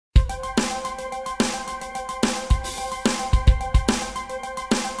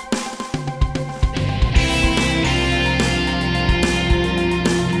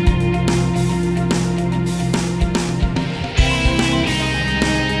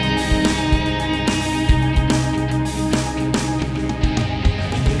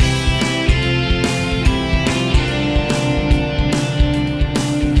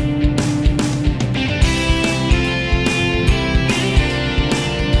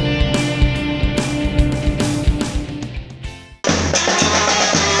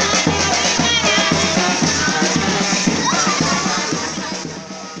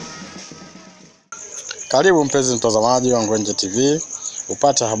Karibu mpenzi mtazamaji wa Ngwenje TV,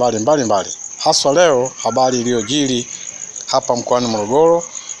 upate habari mbalimbali. Haswa leo habari iliyojiri hapa mkoani Morogoro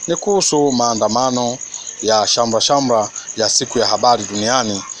ni kuhusu maandamano ya shamra ya siku ya habari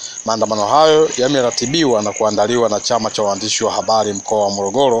duniani. Maandamano hayo yameratibiwa na kuandaliwa na chama cha waandishi wa habari mkoa wa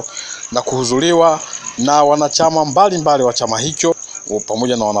Morogoro na kuhudhuriwa na wanachama mbalimbali wa chama hicho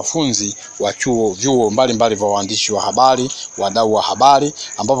pamoja na wanafunzi wa vyuo mbalimbali vya waandishi wa habari, wadau wa habari,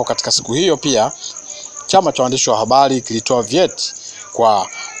 ambapo katika siku hiyo pia chama cha waandishi wa habari kilitoa vyeti kwa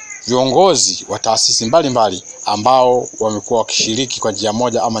viongozi wa taasisi mbalimbali ambao wamekuwa wakishiriki kwa njia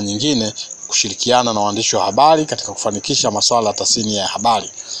moja ama nyingine kushirikiana na waandishi wa habari katika kufanikisha masuala ya tasnia ya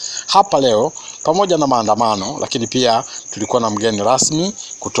habari. Hapa leo pamoja na maandamano, lakini pia tulikuwa na mgeni rasmi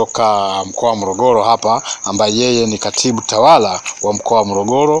kutoka mkoa wa Morogoro hapa, ambaye yeye ni Katibu Tawala wa mkoa wa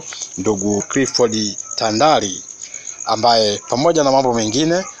Morogoro, ndugu Cliford Tandari, ambaye pamoja na mambo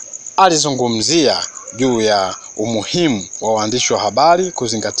mengine alizungumzia juu ya umuhimu wa waandishi wa habari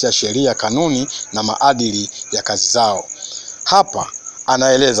kuzingatia sheria, kanuni na maadili ya kazi zao. Hapa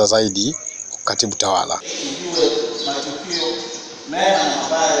anaeleza zaidi Katibu Tawala. Matukio mema na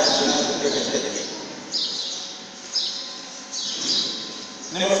mabaya yanayotokea katika jamii.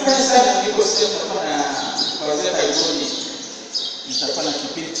 Nimefurahi sana niliposikia kuanzia karibuni nitakuwa na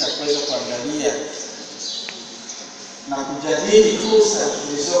kipindi cha kuweza kuangalia na kujadili fursa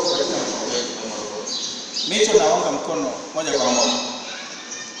zilizoko katika mkoa wetu wa Morogoro. Mimi naunga mkono moja kwa moja.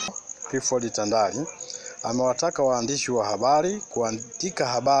 Cliford Tandari amewataka waandishi wa habari kuandika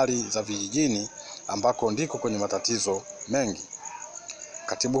habari za vijijini ambako ndiko kwenye matatizo mengi.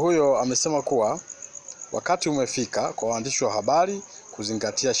 Katibu huyo amesema kuwa wakati umefika kwa waandishi wa habari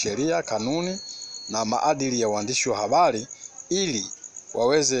kuzingatia sheria, kanuni na maadili ya waandishi wa habari ili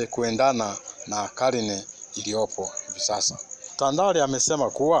waweze kuendana na karne iliyopo hivi sasa. Tandari amesema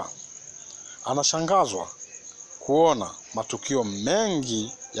kuwa anashangazwa kuona matukio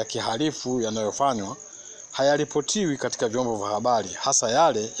mengi ya kihalifu yanayofanywa hayaripotiwi katika vyombo vya habari, hasa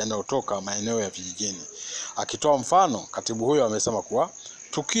yale yanayotoka maeneo ya vijijini. Akitoa mfano, katibu huyo amesema kuwa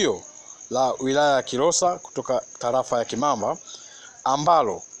tukio la wilaya ya Kilosa kutoka tarafa ya Kimamba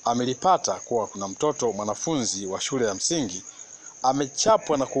ambalo amelipata kuwa kuna mtoto mwanafunzi wa shule ya msingi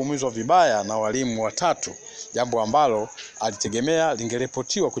amechapwa na kuumizwa vibaya na walimu watatu, jambo ambalo alitegemea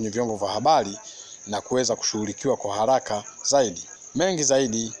lingeripotiwa kwenye vyombo vya habari na kuweza kushughulikiwa kwa haraka zaidi. Mengi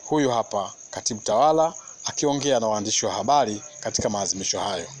zaidi, huyu hapa Katibu Tawala akiongea na waandishi wa habari katika maadhimisho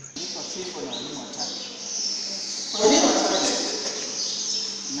hayo.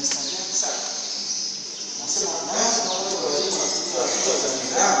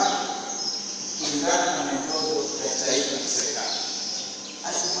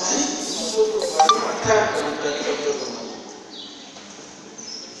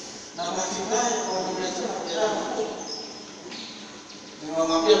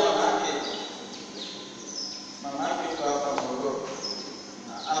 Nimemwambia mamake kwa hapa Morogoro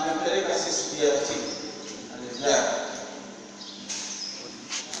na amepeleka sisi DRT alizaa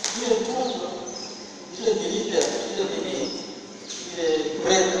ile mtoto ile nilipia ile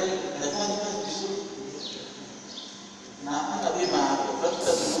kwenda nafanya kazi vizuri na ana bima hapo. Watu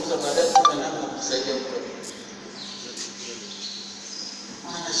tutazungumza baadaye kwa namna kusaidia mtoto.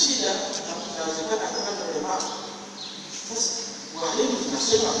 Ana shida na tunawezekana kupata ulemavu. Sasa walimu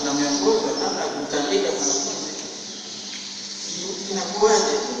tunasema kuna miongozo namna kumtandika mwanafunzi.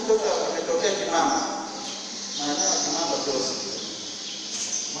 Inakuwaje mtoto ametokea Kimamba? Maana Kimamba tosi.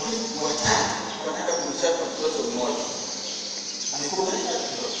 Walimu watatu wanaenda kumchapa mtoto mmoja. Amekubalika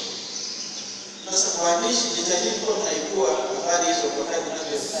mtoto. Sasa waandishi jitahidi kwa mnaibua habari hizo kwa kadri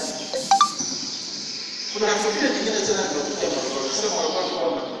inavyowezekana. Kuna tukio lingine tena linatokea Morogoro. Sasa Morogoro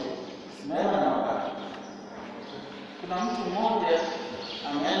kwamba neema na wakati. Kuna mtu mmoja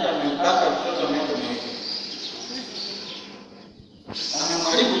ameenda amempaka mtoto miaka miwili.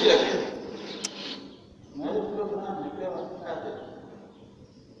 Amemharibu kila kitu. Mwalimu mtoto anapewa kate.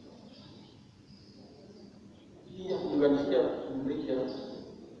 Pia kuunganisha kumlisha.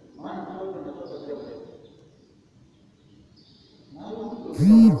 Maana mtoto anatoka kila kitu.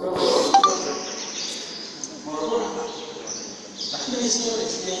 Morogoro. Lakini sio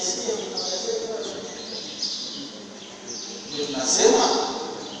sijasikia tunasema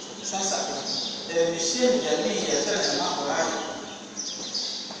sasa elimisheni jamii ya tena na mambo haya,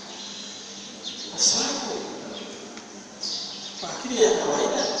 kwa sababu kwa akili ya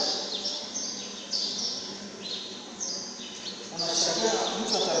kawaida unashangaa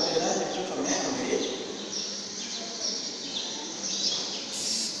mtu atampelekaje mtoto miaka miwili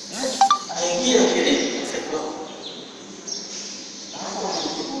aingia kile hapo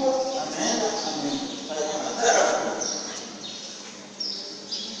mkubwa ameenda amefanya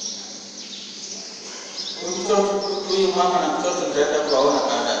Huyu mama na mtoto nitaenda kuwaona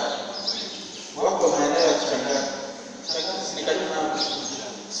baadaye. Wako maeneo ya Changani. Changani si karibu na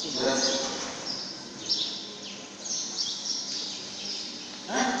Sudan.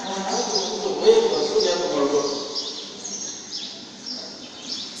 Wanawake wengi wazuri hapo Morogoro.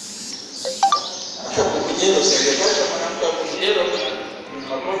 Hata kujero serikali mwanamke wa kujero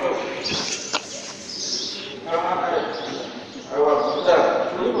kuna mambo kama haya.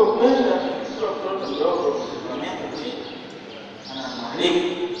 Tulipokwenda kwa mtoto mdogo wa miaka 10 ana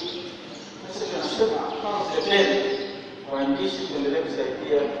mwalimu. Sasa tunasema kama serikali waandishi tuendelee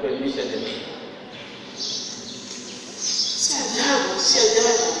kusaidia kuelimisha jamii. Si ajabu.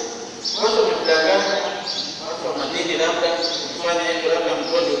 Watu wamedanganya, watu wa maadili labda kufanya hivyo, labda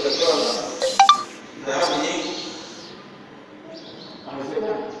mkojo utatoa dhahabu nyingi.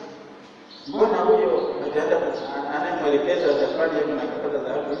 Amesema mbona huyo ataenda anayemwelekeza atafanya hivyo na kupata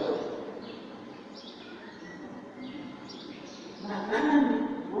dhahabu hizo? Nadhani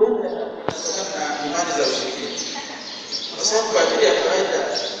huenda kutokana na imani za ushirikina. Kwa sababu kwa ajili ya kawaida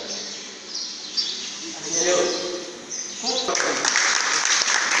anielewe.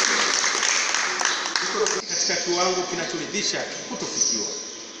 Katika kiwango kinachoridhisha kutofikiwa.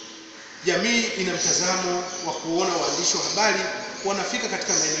 Jamii ina mtazamo wa kuona waandishi wa habari wanafika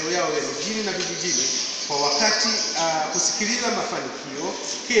katika maeneo yao ya mjini na vijijini kwa wakati, kusikiliza mafanikio,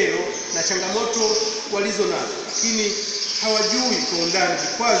 kero na changamoto walizo nazo, lakini hawajui kwa undani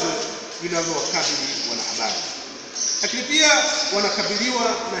vikwazo vinavyowakabili wanahabari. Lakini pia wanakabiliwa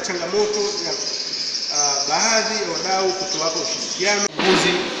na changamoto ya baadhi ya wadau kutowapa ushirikiano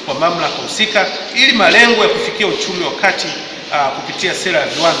kwa mamlaka husika ili malengo ya kufikia uchumi wa kati kupitia sera ya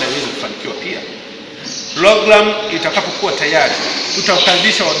viwanda iweze kufanikiwa. Pia program itakapokuwa tayari,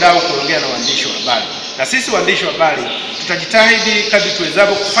 tutawakaribisha wadau kuongea na waandishi wa habari, na sisi waandishi wa habari tutajitahidi kadri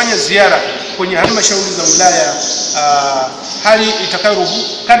tuwezavyo kufanya ziara kwenye halmashauri za wilaya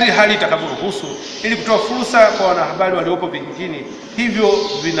kadri hali itakavyoruhusu, ili kutoa fursa kwa wanahabari waliopo vijijini. Hivyo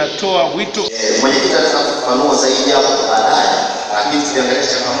vinatoa wito. Mwenyekiti atafafanua zaidi hapo baadaye, lakini tukiangalia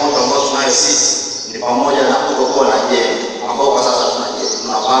changamoto ambazo tunayo sisi ni pamoja na kutokuwa na jengo, ambao kwa sasa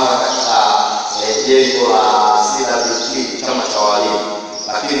tunapanga katika jengo la CWT chama cha walimu,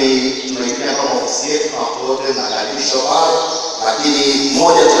 lakini tunaitumia kama ofisi yetu na wote tunakaribishwa pale, lakini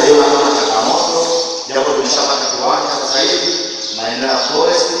moja tunaiona kama changamoto, japo tumeshapata kiwanja sasa hivi maeneo ya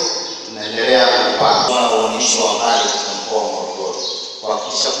forest, tunaendelea kupanga waandishi wa habari katika mkoa wa Morogoro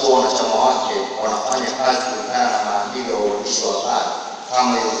kuhakikisha kuwa wanachama wake wanafanya kazi kulingana na maadili ya uandishi wa habari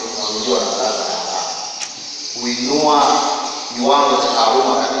kama ilivyoamuliwa na Baraza la Habari, kuinua kiwango cha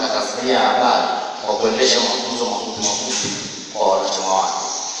taaluma katika tasnia ya habari kwa kuendesha mafunzo mafupi kwa wanachama wake,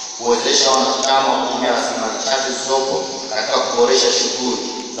 kuwezesha wanachama kutumia rasilimali chache zilizopo katika kuboresha shughuli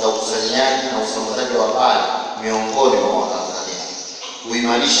za ukusanyaji na usambazaji wa habari miongoni mwa Watanzania,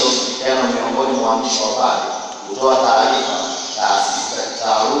 kuimarisha ushirikiano miongoni mwa waandishi wa habari, kutoa taarifa taasisi za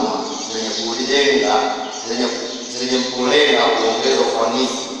taaluma zenye kulenga kuongeza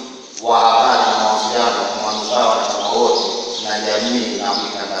ufanisi wa habari na mawasiliano kwa manufaa ya wanachama wote na jamii na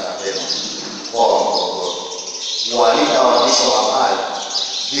kuitangaza vyema mkoa wa Morogoro, kuwalinda waandishi wa habari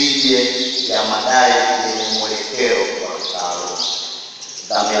dhidi ya madai yenye mwelekeo wa kitaaluma.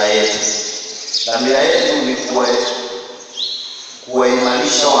 Dhamira yetu ni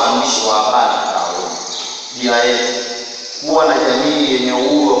kuwaimarisha waandishi wa habari kitaaluma. Dira yetu kuwa na jamii yenye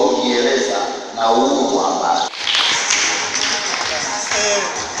uhuru wa kujieleza na uhuru wa habari.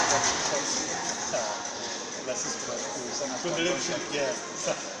 Tuendelee kushirikiana.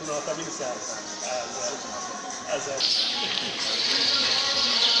 Tunawathamini sana.